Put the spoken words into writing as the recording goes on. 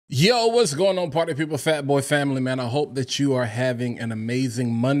Yo, what's going on, party people, fat boy family, man? I hope that you are having an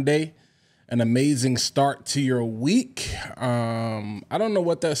amazing Monday, an amazing start to your week. I don't know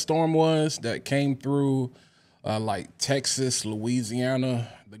what that storm was that came through like Texas, Louisiana,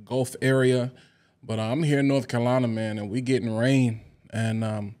 the Gulf area, but I'm here in North Carolina, man, and we getting rain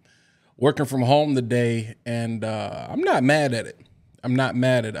and working from home today, and I'm not mad at it. I'm not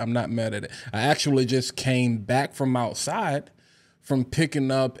mad at it. I actually just came back from outside from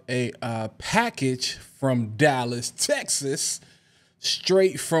picking up a package from Dallas, Texas,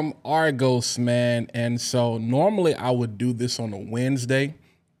 straight from Argos, man. And so normally I would do this on a Wednesday,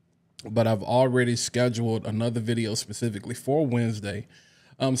 but I've already scheduled another video specifically for Wednesday.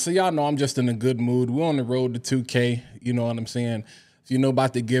 So y'all know I'm just in a good mood. We're on the road to 2K, you know what I'm saying? If you know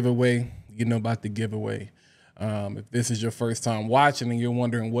about the giveaway, you know about the giveaway. If this is your first time watching and you're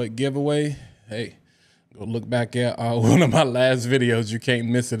wondering what giveaway, hey, go look back at one of my last videos. You can't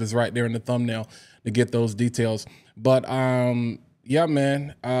miss it. It's right there in the thumbnail to get those details. But yeah,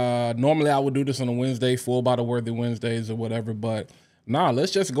 man, normally I would do this on a Wednesday, full bottle worthy Wednesdays or whatever. But nah,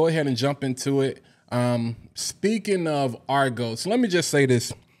 let's just go ahead and jump into it. Speaking of Argos, let me just say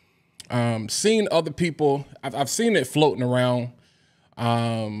this. Seeing other people, I've seen it floating around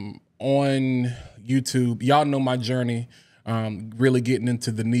on YouTube. Y'all know my journey, really getting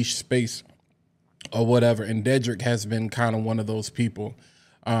into the niche space or whatever, and Dedrick has been kind of one of those people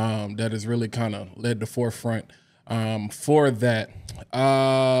that has really kind of led the forefront for that.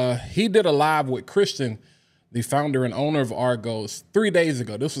 He did a live with Christian, the founder and owner of Argos, 3 days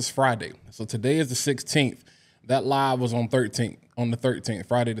ago. This was Friday, so today is the 16th. That live was on the 13th,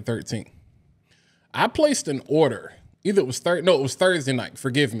 Friday the 13th. I placed an order. Either it was it was Thursday night.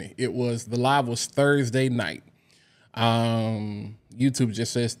 Forgive me. The live was Thursday night. YouTube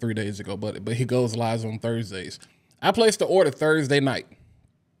just says 3 days ago, but he goes live on Thursdays. I placed the order Thursday night.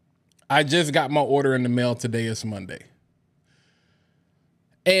 I just got my order in the mail. Today is Monday.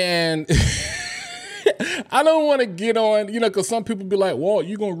 And I don't want to get on, because some people be like, well,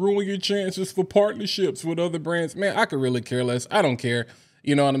 you're going to ruin your chances for partnerships with other brands. Man, I could really care less. I don't care.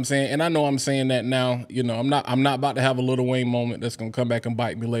 You know what I'm saying? And I know I'm saying that now. I'm not about to have a Lil Wayne moment that's going to come back and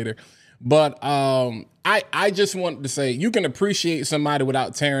bite me later. But I just wanted to say, you can appreciate somebody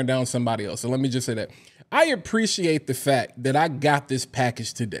without tearing down somebody else. So let me just say that. I appreciate the fact that I got this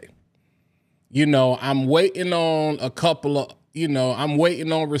package today. I'm waiting on a couple of, I'm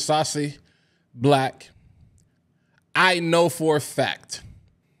waiting on Risasi Black. I know for a fact,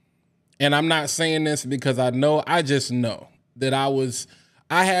 and I'm not saying this because I just know that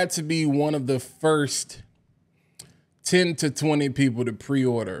I had to be one of the first 10 to 20 people to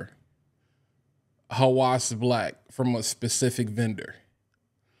pre-order Hawas Black from a specific vendor.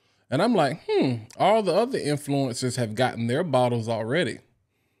 And I'm like, all the other influencers have gotten their bottles already.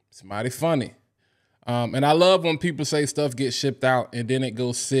 It's mighty funny. And I love when people say stuff gets shipped out and then it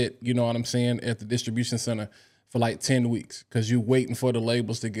goes sit, you know what I'm saying, at the distribution center for like 10 weeks because you're waiting for the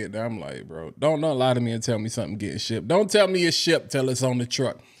labels to get there. I'm like, bro, don't lie to me and tell me something getting shipped. Don't tell me it's shipped till it's on the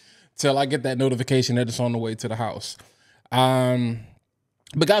truck, till I get that notification that it's on the way to the house.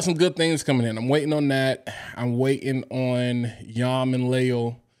 But got some good things coming in. I'm waiting on that. I'm waiting on Yam and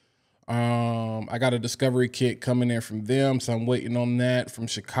Leo. I got a discovery kit coming in from them, so I'm waiting on that from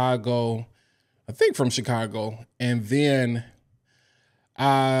Chicago. I think from Chicago. And then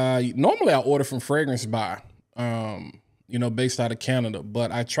normally I order from Fragrance Buy, based out of Canada.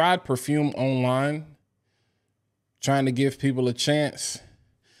 But I tried Perfume online, trying to give people a chance.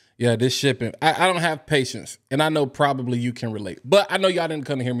 Yeah, this shipping, I don't have patience, and I know probably you can relate, but I know y'all didn't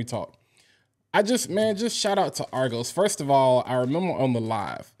come to hear me talk. Just shout out to Argos. First of all, I remember on the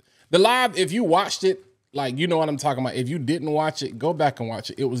live, if you watched it, like, you know what I'm talking about. If you didn't watch it, go back and watch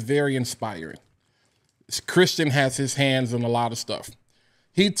it. It was very inspiring. Christian has his hands on a lot of stuff.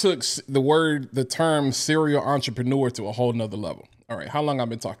 He took the term serial entrepreneur to a whole nother level. All right, how long I've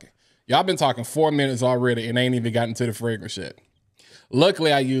been talking? Y'all been talking 4 minutes already and ain't even gotten to the fragrance yet.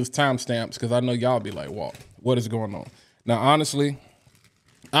 Luckily, I use timestamps because I know y'all be like, "Whoa, what is going on?" Now, honestly,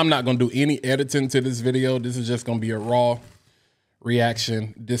 I'm not going to do any editing to this video. This is just going to be a raw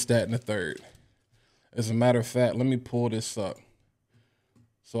reaction, this, that, and the third. As a matter of fact, let me pull this up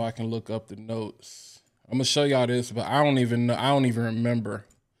so I can look up the notes. I'm going to show y'all this, but I don't even know. I don't even remember.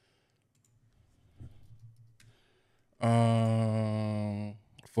 For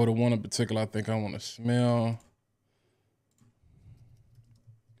the one in particular, I think I want to smell.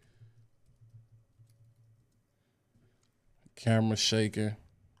 Camera shaking.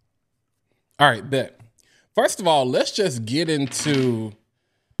 All right, bet. First of all, let's just get into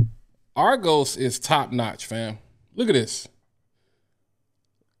Argos is top notch, fam. Look at this.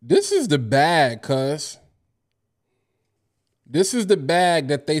 This is the bag, cuz. This is the bag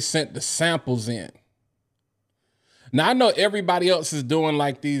that they sent the samples in. Now, I know everybody else is doing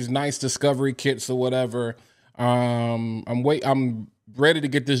like these nice discovery kits or whatever. I'm ready to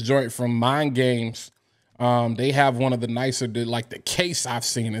get this joint from Mind Games. They have one of the nicer, like the case I've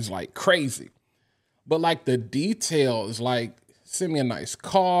seen is like crazy. But like the detail is like, send me a nice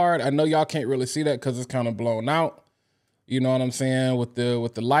card. I know y'all can't really see that because it's kind of blown out. You know what I'm saying, with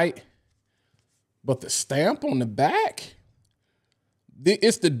the light. But the stamp on the back,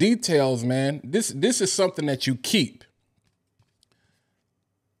 it's the details, man. This is something that you keep.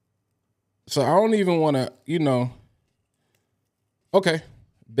 So I don't even want to, you know. Okay,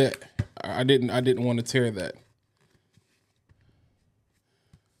 bet. I didn't want to tear that.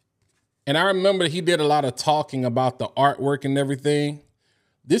 And I remember he did a lot of talking about the artwork and everything.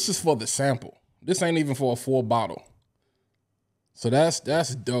 This is for the sample. This ain't even for a full bottle. So that's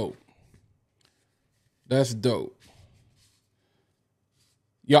dope. That's dope.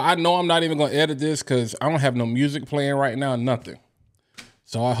 Yo, I know I'm not even gonna edit this because I don't have no music playing right now, nothing.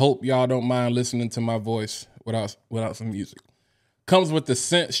 So I hope y'all don't mind listening to my voice without some music. Comes with the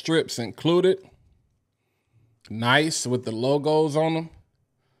scent strips included. Nice with the logos on them.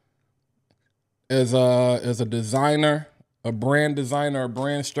 As a designer, a brand designer, a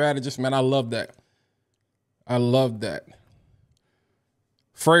brand strategist, man, I love that. I love that.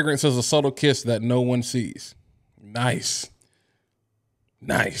 Fragrance is a subtle kiss that no one sees. Nice.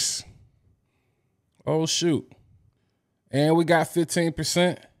 Nice. Oh, shoot. And we got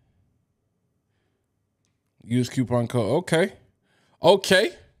 15%. Use coupon code. Okay.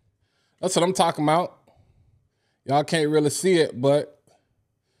 Okay. That's what I'm talking about. Y'all can't really see it, but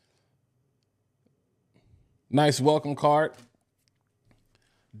nice welcome card.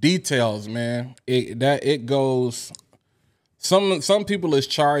 Details, man. It goes. Some people is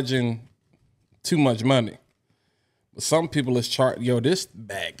charging too much money. But some people is charging, yo, this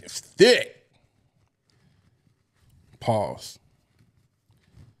bag is thick. Pause.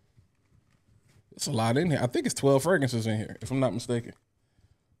 It's a lot in here. I think it's 12 fragrances in here, if I'm not mistaken.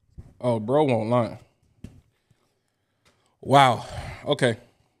 Oh, bro won't lie. Wow. Okay.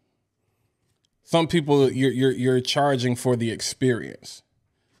 Some people you're charging for the experience.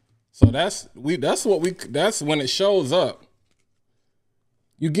 So that's when it shows up.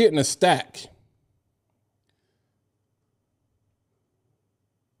 You're getting a stack.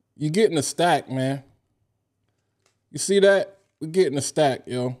 You're getting a stack, man. You see that? We're getting a stack,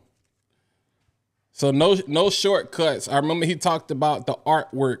 yo. So no shortcuts. I remember he talked about the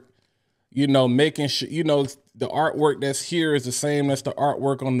artwork, you know, making sure, you know, the artwork that's here is the same as the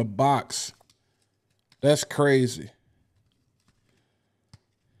artwork on the box. That's crazy.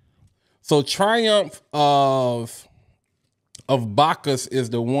 So Triumph of Bacchus is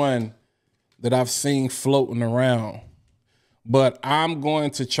the one that I've seen floating around. But I'm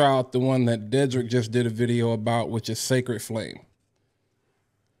going to try out the one that Dedrick just did a video about, which is Sacred Flame.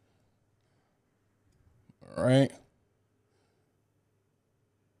 All right.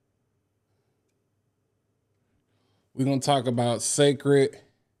 We're going to talk about Sacred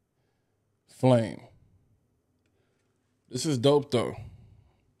Flame. This is dope, though.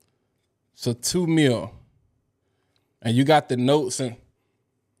 So $2 mil. And you got the notes and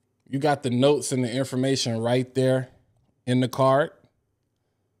the information right there in the card.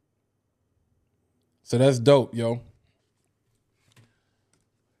 So that's dope, yo.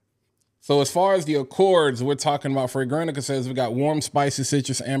 So as far as the accords, we're talking about, Fragrantica says we got warm, spicy,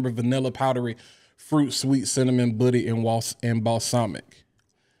 citrus, amber, vanilla, powdery, fruit, sweet, cinnamon, buddy, and balsamic.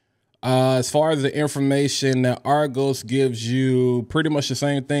 As far as the information that Argos gives you, pretty much the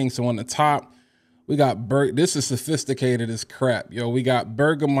same thing. So on the top, we got this is sophisticated as crap, yo. We got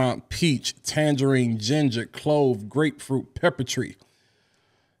bergamot, peach, tangerine, ginger, clove, grapefruit, pepper tree.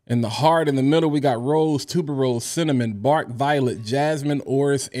 In the heart, in the middle, we got rose, tuberose, cinnamon, bark, violet, jasmine,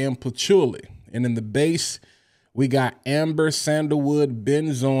 orris, and patchouli. And in the base, we got amber, sandalwood,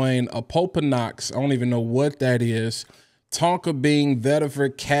 benzoin, apopanox. I don't even know what that is. Tonka bean,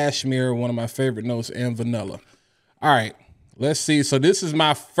 vetiver, cashmere, one of my favorite notes, and vanilla. All right, let's see. So this is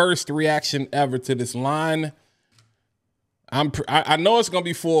my first reaction ever to this line. I know it's gonna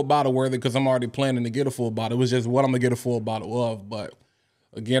be full bottle worthy because I'm already planning to get a full bottle. It was just what I'm gonna get a full bottle of. But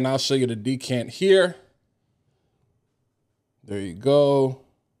again, I'll show you the decant here. There you go.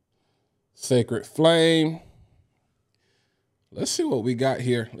 Sacred Flame. Let's see what we got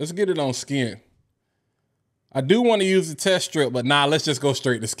here. Let's get it on skin. I do want to use the test strip, but nah, let's just go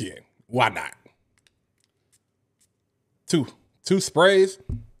straight to skin. Why not? Two sprays.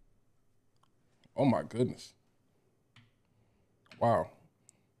 Oh my goodness. Wow.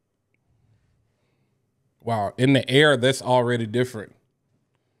 Wow. In the air, that's already different.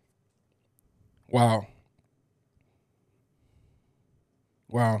 Wow.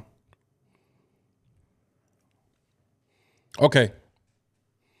 Wow. Okay.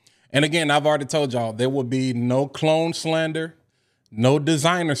 And again, I've already told y'all there will be no clone slander, no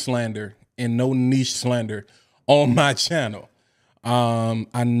designer slander, and no niche slander on my channel.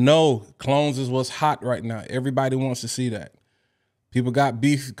 I know clones is what's hot right now. Everybody wants to see that. People got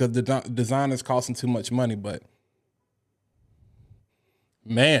beef because the design is costing too much money, but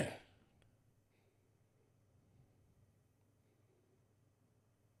man.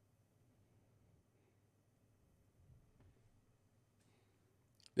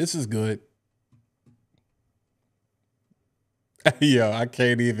 This is good. Yo, I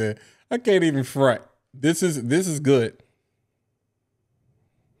can't even front. This is good.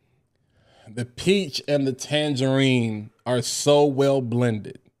 The peach and the tangerine are so well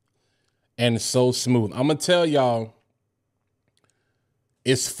blended and so smooth. I'm gonna tell y'all,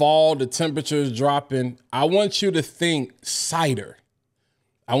 it's fall, the temperature is dropping. I want you to think cider.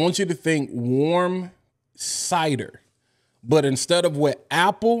 I want you to think warm cider, but instead of with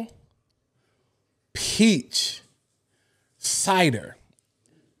apple, peach, cider,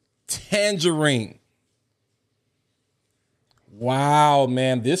 tangerine. Wow,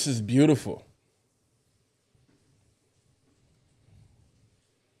 man, this is beautiful.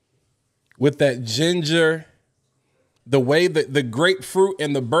 With that ginger, the way that the grapefruit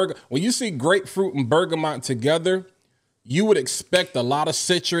and the when you see grapefruit and bergamot together, you would expect a lot of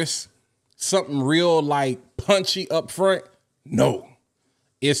citrus, something real like punchy up front. No,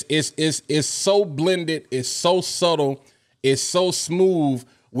 it's so blended, it's so subtle, it's so smooth,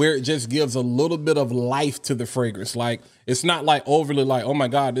 where it just gives a little bit of life to the fragrance. Like, it's not like overly like, oh my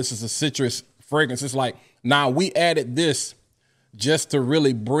God, this is a citrus fragrance. It's like, nah, we added this just to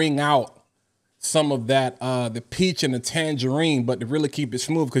really bring out some of that, the peach and the tangerine, but to really keep it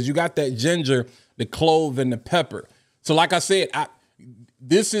smooth, because you got that ginger, the clove, and the pepper. So like I said,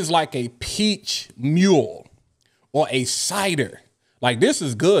 this is like a peach mule or a cider. Like, this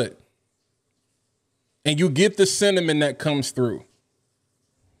is good. And you get the cinnamon that comes through.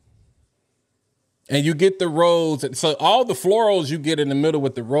 And you get the rose. So all the florals you get in the middle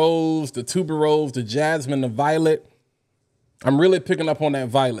with the rose, the tuberose, the jasmine, the violet. I'm really picking up on that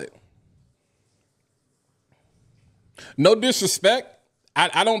violet. No disrespect.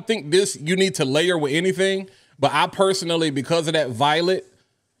 I don't think this you need to layer with anything. But I personally, because of that violet,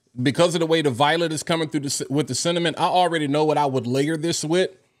 because of the way the violet is coming through with the cinnamon, I already know what I would layer this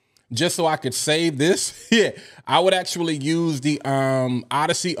with, just so I could save this. Yeah, I would actually use the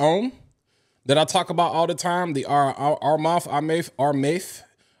Odyssey Homme that I talk about all the time, the Armaf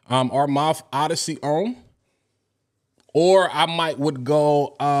Odyssey Homme. Or I would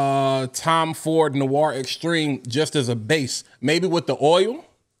go Tom Ford Noir Extreme just as a base, maybe with the oil.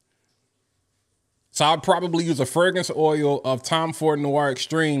 So I'd probably use a fragrance oil of Tom Ford Noir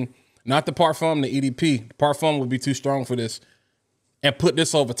Extreme, not the Parfum, the EDP. The Parfum would be too strong for this. And put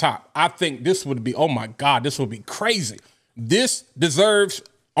this over top. I think this would be, oh my God, this would be crazy. This deserves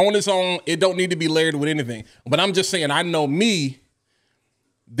on its own. It don't need to be layered with anything. But I'm just saying, I know me,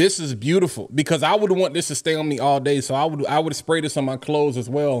 this is beautiful, because I would want this to stay on me all day. So I would spray this on my clothes as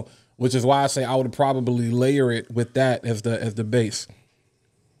well, which is why I say I would probably layer it with that as the base.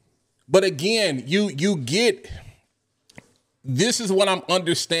 But again, you get, this is what I'm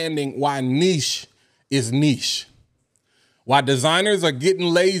understanding why niche is niche. Why designers are getting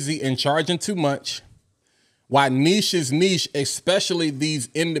lazy and charging too much. Why niche is niche, especially these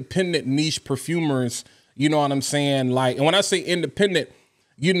independent niche perfumers, you know what I'm saying? Like, and when I say independent,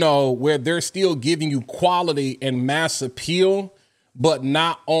 you know, where they're still giving you quality and mass appeal, but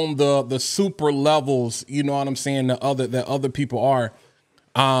not on the super levels, you know what I'm saying, that other people are.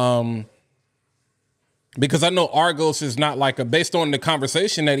 Because I know Argos is not like based on the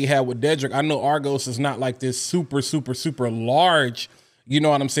conversation that he had with Dedrick, I know Argos is not like this super, super, super large, you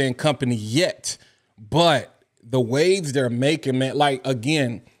know what I'm saying, company yet. But the waves they're making, man, like,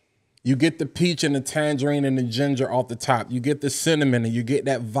 again, you get the peach and the tangerine and the ginger off the top. You get the cinnamon and you get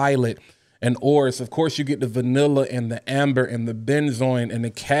that violet and orris. Of course, you get the vanilla and the amber and the benzoin and the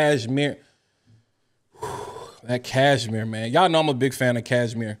cashmere. Whew, that cashmere, man. Y'all know I'm a big fan of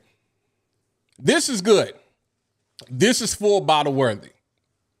cashmere. This is good. This is full bottle worthy.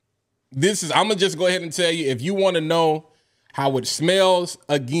 I'm going to just go ahead and tell you, if you want to know how it smells,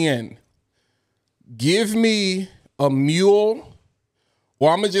 again, give me a mule,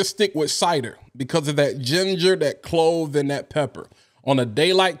 or I'm going to just stick with cider because of that ginger, that clove, and that pepper. On a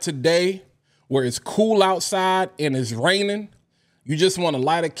day like today, where it's cool outside and it's raining, you just want to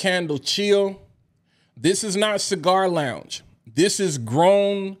light a candle, chill. This is not cigar lounge. This is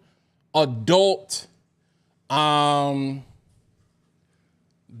grown adult.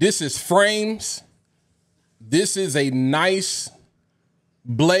 This is frames. This is a nice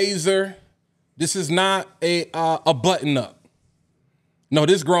blazer. This is not a button up. No,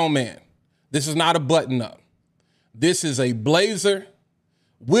 this grown man. This is not a button up. This is a blazer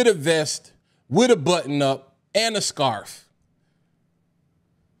with a vest, with a button up, and a scarf.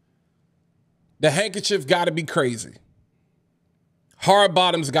 The handkerchief got to be crazy. Hard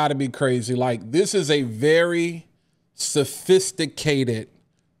bottoms got to be crazy. Like, this is a very sophisticated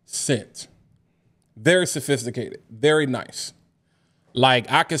scent. Very sophisticated. Very nice.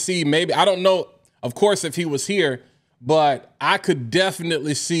 Like, I could see maybe, I don't know, of course, if he was here, but I could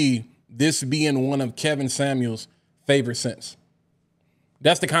definitely see this being one of Kevin Samuel's favorite scents.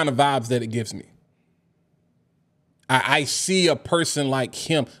 That's the kind of vibes that it gives me. I see a person like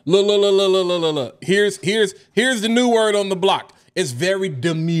him. Look. Here's the new word on the block. It's very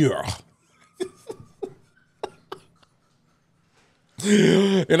demure.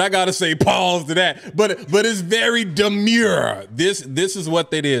 And I gotta say pause to that. But it's very demure. This is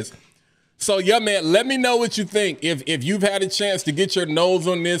what it is. So yeah, man, let me know what you think. If you've had a chance to get your nose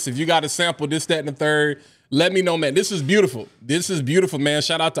on this, if you got a sample, this, that, and the third, let me know, man. This is beautiful. This is beautiful, man.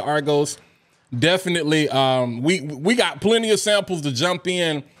 Shout out to Argos. Definitely, we got plenty of samples to jump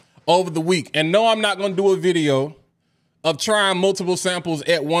in over the week. And no, I'm not gonna do a video of trying multiple samples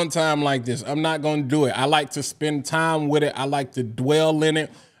at one time like this. I'm not gonna do it. I like to spend time with it. I like to dwell in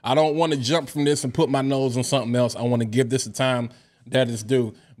it. I don't want to jump from this and put my nose on something else. I want to give this a time that is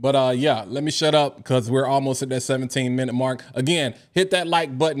due. But yeah, let me shut up because we're almost at that 17-minute mark. Again, hit that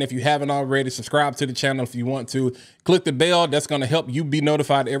like button if you haven't already. Subscribe to the channel if you want to. Click the bell. That's going to help you be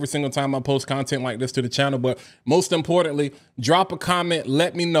notified every single time I post content like this to the channel. But most importantly, drop a comment.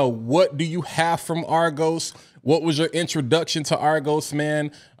 Let me know, what do you have from Argos? What was your introduction to Argos,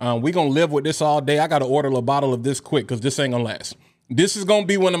 man? We're going to live with this all day. I got to order a bottle of this quick because this ain't going to last. This is going to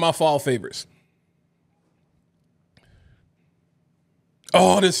be one of my fall favorites.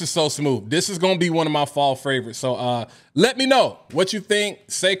 Oh, this is so smooth. This is going to be one of my fall favorites. So let me know what you think.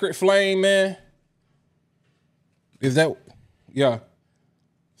 Sacred Flame, man. Is that, yeah.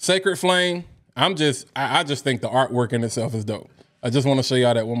 Sacred Flame. I just think the artwork in itself is dope. I just want to show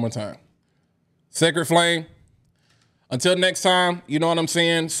y'all that one more time. Sacred Flame. Until next time, you know what I'm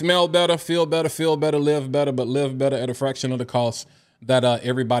saying? Smell better, feel better, live better, but live better at a fraction of the cost that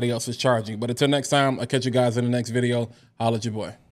everybody else is charging. But until next time, I'll catch you guys in the next video. Holla at your boy.